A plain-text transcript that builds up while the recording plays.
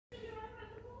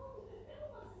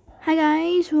Hi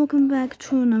guys, welcome back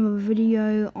to another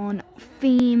video on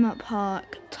Theme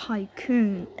Park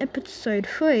Tycoon episode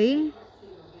 3.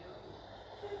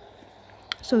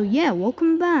 So yeah,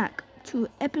 welcome back to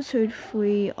episode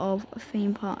 3 of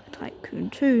Theme Park Tycoon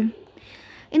 2.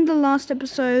 In the last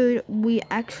episode, we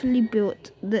actually built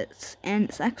this and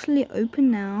it's actually open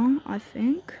now, I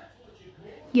think.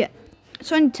 Yeah,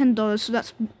 it's only $10, so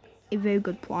that's a very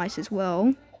good price as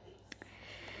well.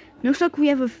 Looks like we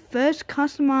have a first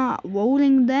customer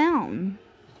rolling down.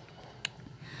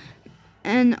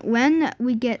 And when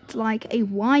we get like a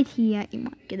wide here, it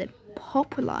might get a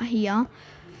popular here.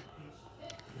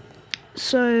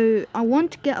 So I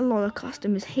want to get a lot of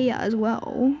customers here as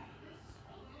well.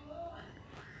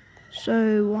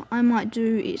 So what I might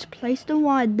do is place the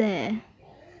wide there.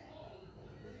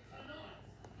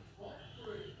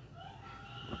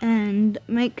 And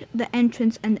make the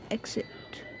entrance and exit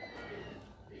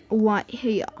right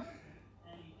here.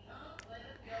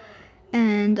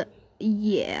 And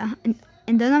yeah,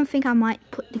 and then I think I might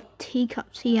put the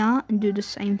teacups here and do the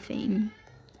same thing.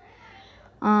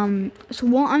 So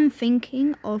what I'm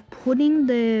thinking of putting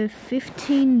the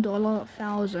 $15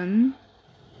 1,000.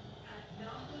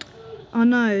 Oh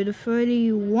no, the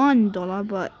 $31,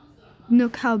 but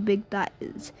look how big that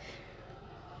is.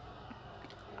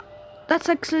 That's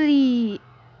actually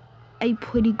a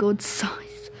pretty good size.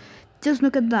 Just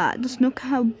look at that. Just look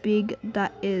how big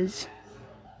that is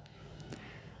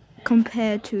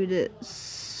compared to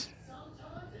this.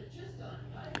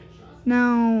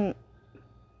 Now,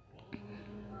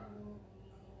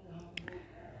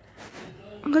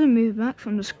 I'm gonna move back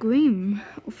from the screen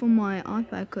from my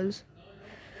iPad because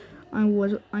I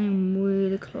am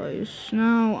really close.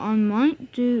 Now I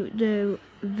might do the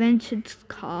vintage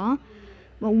car,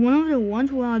 but one of the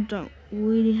ones where I don't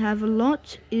really have a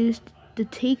lot is the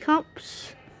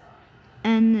teacups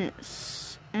and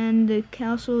the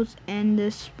castles and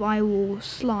the spiral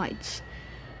slides.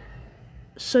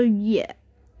 So yeah,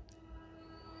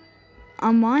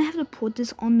 I might have to put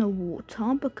this on the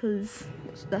water because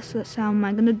that's how am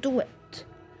I gonna do it.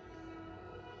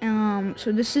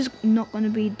 So this is not gonna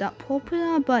be that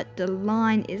popular, but the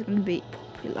line is gonna be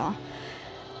popular.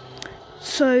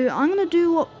 So I'm gonna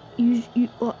do what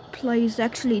players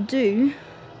actually do.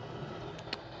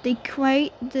 They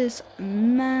create this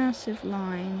massive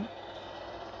line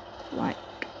like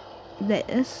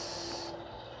this.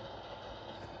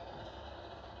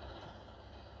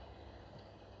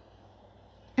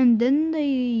 And then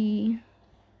they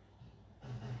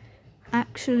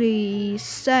actually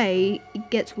say it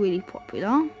gets really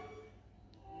popular.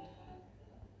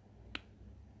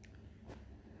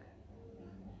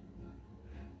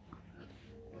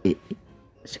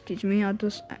 Excuse me, I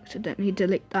just accidentally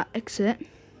delete that exit.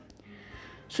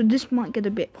 So this might get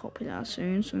a bit popular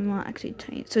soon, so we might actually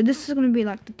take it. So this is gonna be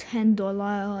like the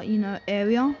 $10,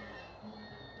 area.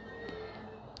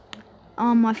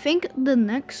 I think the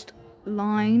next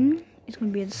line is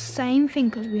gonna be the same thing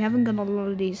because we haven't got a lot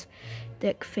of these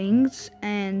deck things,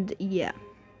 and yeah,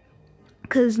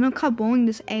 because look how boring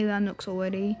this area looks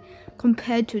already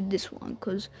compared to this one.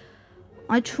 Because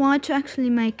I tried to actually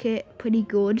make it pretty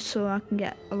good so I can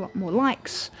get a lot more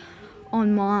likes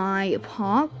on my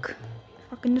park.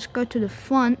 If I can just go to the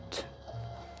front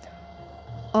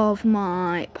of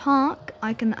my park,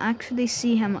 I can actually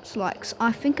see how much likes.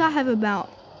 I think I have about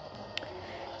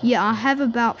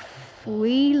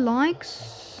 3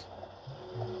 likes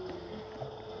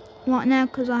right now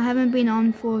because I haven't been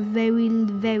on for a very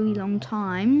long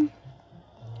time.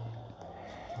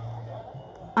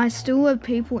 I still have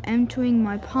people entering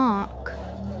my park.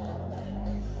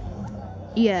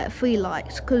 Yeah, 3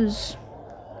 likes because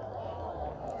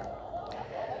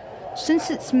since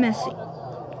it's messy,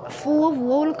 full of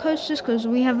roller coasters because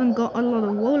we haven't got a lot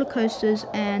of roller coasters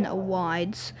and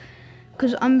wides.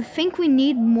 Because I think we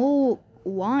need more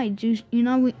wides.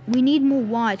 We need more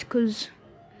wides because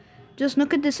just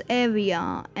look at this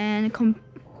area and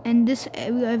this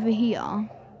area over here.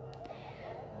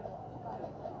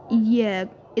 Yeah,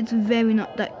 it's very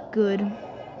not that good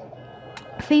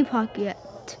theme park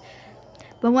yet.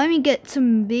 But when we get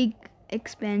some big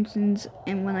expansions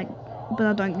and but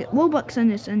I don't get Robux in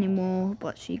this anymore.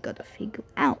 But she gotta figure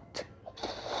out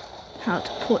how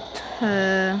to put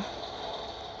her.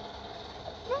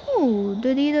 Oh,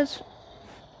 did he just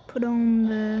put on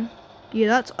the... Yeah,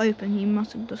 that's open. He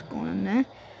must have just gone in there.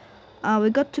 We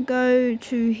got to go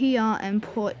to here and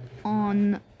put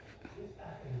on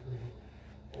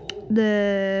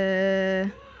the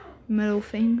metal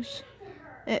things.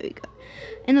 There we go.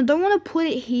 And I don't want to put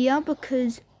it here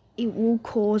because it will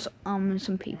cause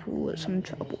some people some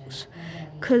troubles.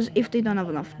 because if they don't have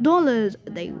enough dollars,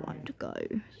 they won't go.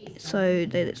 So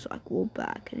they just like walk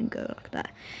back and go like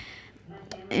that.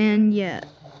 And yeah,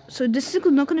 so this is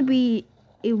not going to be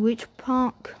a witch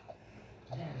park.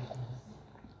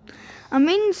 I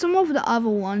mean, some of the other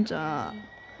ones are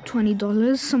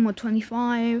 $20, some are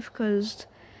 $25, because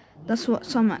that's what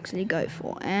some actually go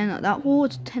for. And that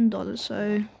was $10,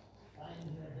 so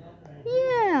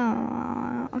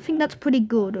yeah, I think that's pretty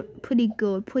good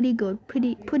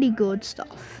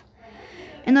stuff.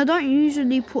 And I don't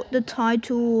usually put the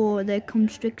title or the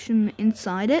constriction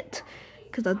inside it,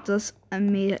 because I just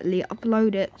immediately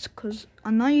upload it, because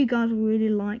I know you guys really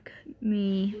like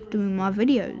me doing my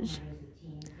videos.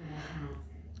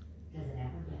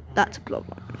 That's a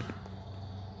problem.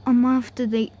 I might have to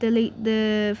delete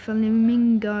the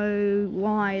flamingo.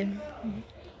 Why?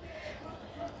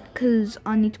 Because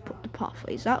I need to put the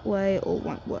pathways that way or it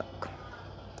won't work.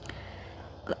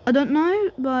 I don't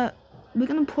know, but we're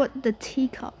gonna put the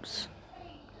teacups.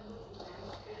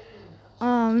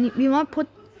 We might put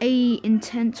a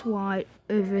intense white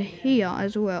over here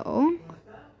as well.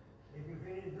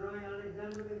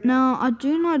 Now I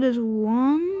do know there's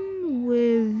one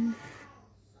with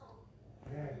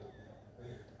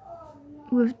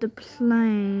the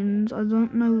planes. I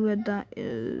don't know where that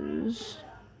is.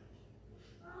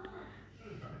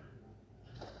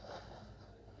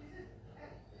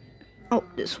 Oh,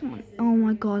 this one. Oh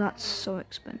my god, that's so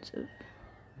expensive.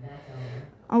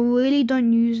 I really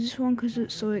don't use this one because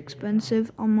it's so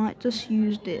expensive. I might just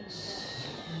use this.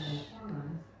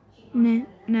 No.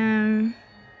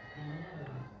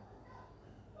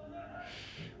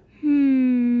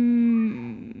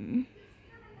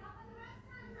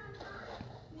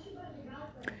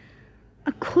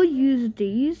 I could use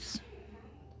these.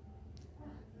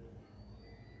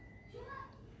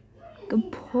 I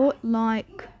could put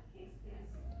like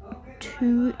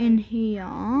 2 in here.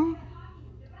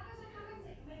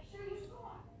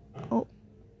 Oh,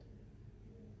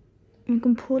 you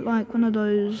can put like one of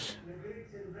those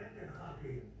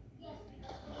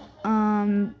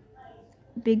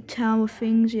big tower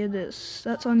things. Yeah,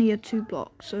 that's only a 2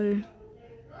 block, so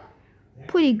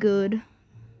pretty good.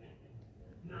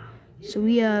 So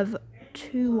we have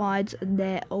 2 wides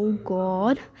there. Oh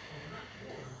god.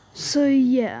 So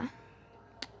yeah.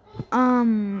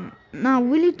 Now I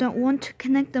really don't want to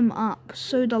connect them up,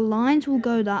 so the lines will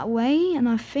go that way, and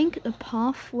I think the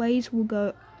pathways will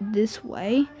go this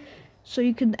way, so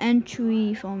you can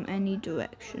entry from any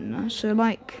direction. So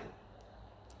like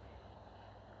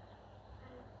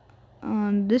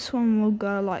this one will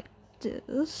go like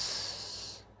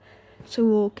this, so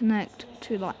we'll connect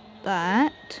to like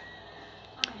that.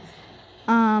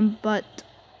 But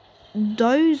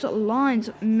those lines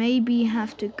maybe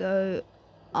have to go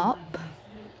up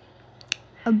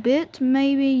a bit,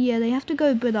 maybe. Yeah, they have to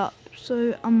go a bit up,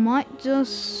 so I might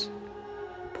just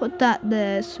put that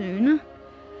there soon.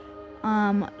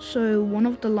 So one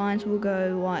of the lines will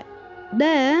go right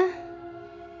there,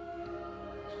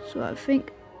 so I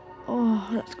think, oh,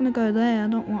 that's gonna go there. I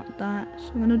don't want that,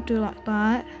 so I'm gonna do like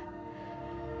that,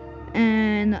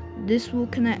 and this will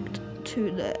connect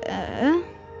to there.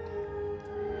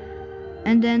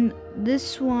 And then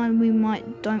this one we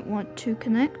don't want to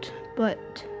connect,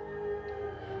 but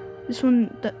this one,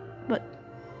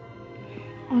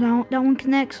 oh, that one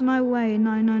connects. No way.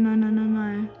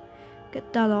 No.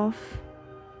 Get that off.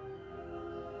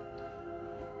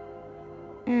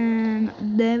 And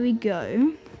there we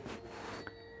go.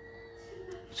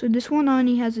 So this one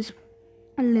only has this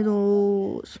a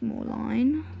little small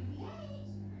line.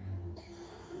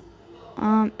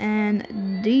 And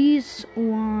these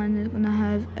one is gonna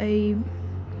have a,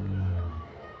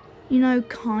 you know,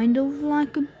 kind of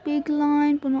like a big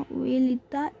line, but not really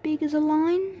that big as a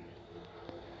line.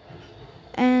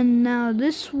 And now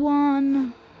this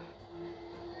one,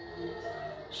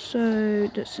 so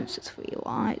since it's 3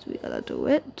 lines, we gotta do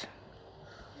it.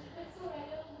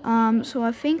 So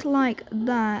I think like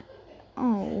that.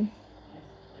 Oh,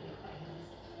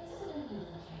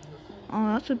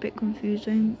 that's a bit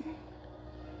confusing.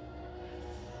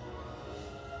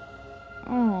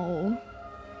 Oh,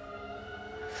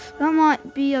 that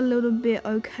might be a little bit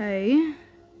okay.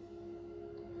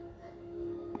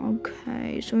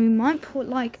 Okay, so we might put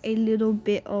like a little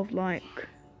bit of like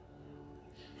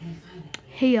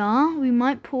here. We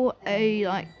might put a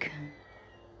like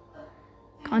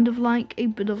kind of like a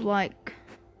bit of like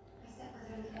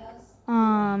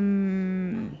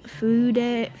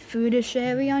foodish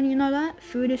area. You know that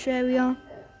foodish area.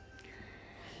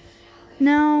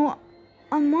 Now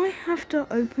I might have to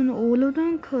open all of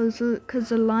them because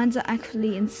the lines are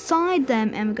actually inside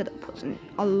them, and we're gonna put in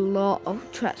a lot of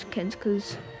trash cans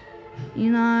because, you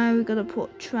know, we're gonna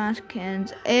put trash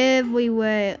cans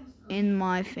everywhere in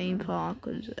my theme park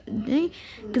because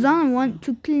I don't want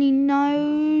to clean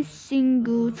no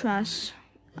single trash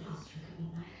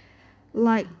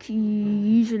like you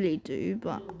usually do,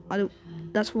 but I don't.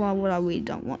 That's what I really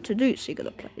don't want to do. So you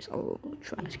gotta place a lot of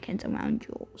trash cans around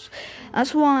yours.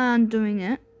 That's why I'm doing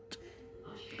it,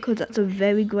 because that's a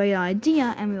very great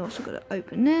idea. And we also gotta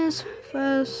open this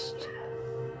first.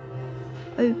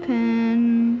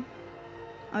 Open,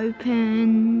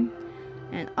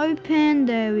 and open.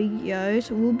 There we go.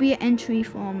 So we'll be an entry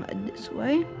from this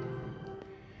way,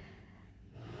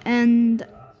 and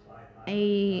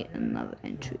another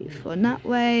entry from that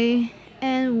way,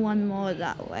 and one more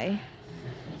that way.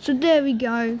 So there we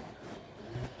go.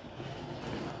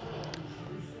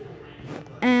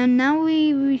 And now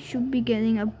we should be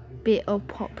getting a bit of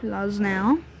populars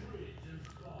now.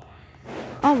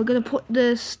 Oh, we're gonna put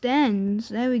the stands.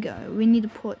 There we go. We need to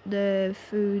put the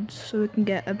foods so we can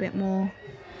get a bit more,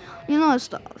 you know,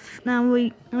 stuff. Now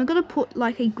we're gonna put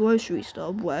like a grocery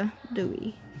store. Where do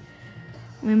we?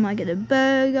 We might get a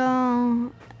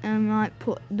burger, and might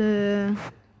put the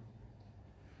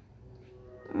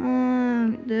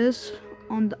this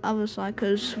on the other side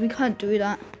because we can't do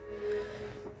that.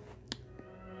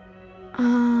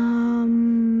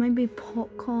 Maybe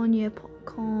popcorn. Yeah,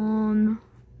 popcorn.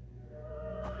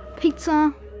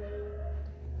 Pizza.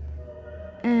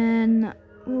 And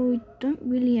well, we don't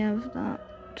really have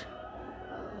that.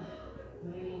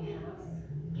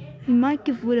 We might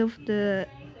get rid of the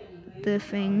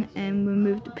thing and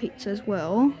remove the pizza as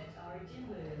well,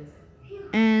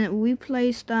 and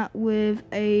replace that with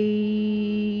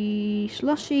a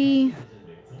slushie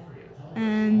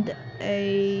and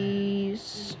a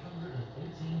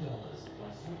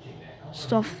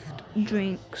soft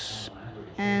drinks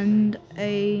and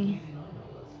a,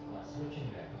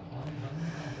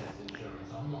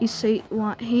 you see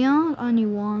what here, only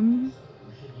one.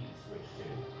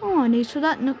 Oh, so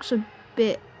that looks a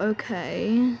bit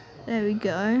okay. There we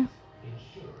go.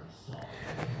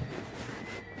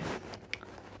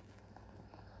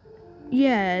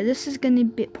 Yeah, this is gonna be a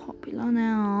bit popular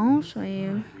now, so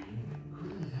you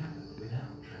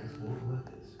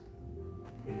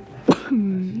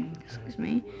excuse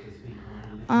me.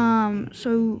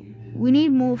 So we need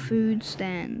more food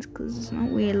stands because there's not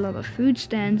really a lot of food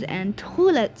stands and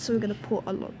toilets, so we're gonna put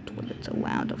a lot of toilets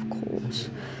around, of course,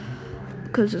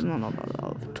 because there's not a lot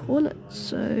of toilets.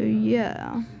 So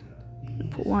yeah,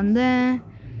 put one there,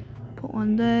 put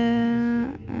one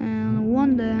there, and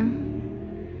one there.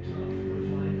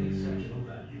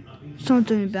 Someone's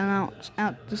doing burnouts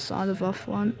out the side of our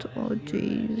front. Oh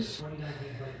jeez.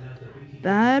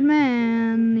 Bad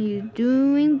man, you're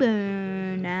doing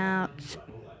burnouts.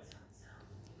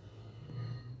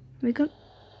 We got,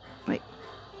 wait,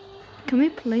 can we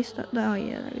place that there? Oh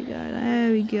yeah, there we go,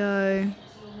 there we go.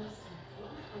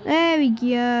 There we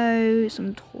go,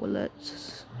 some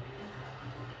toilets.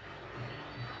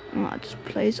 I'll just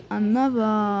place another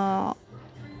a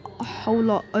whole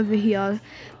lot over here,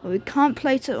 but we can't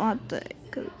place it right there,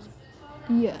 cause,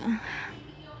 yeah.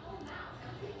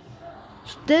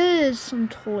 So there's some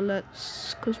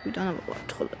toilets, because we don't have a lot of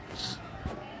toilets.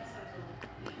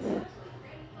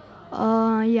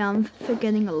 Yeah, I'm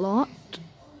forgetting a lot.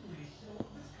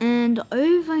 And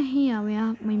over here,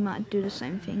 we might do the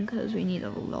same thing, because we need a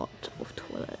lot of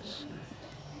toilets.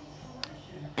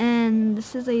 And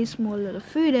this is a small little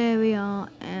food area,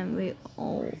 and we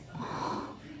all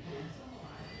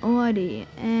alrighty.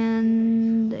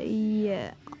 And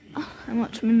yeah, how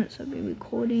much minutes I've been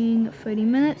recording? 30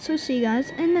 minutes. So see you guys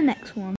in the next one.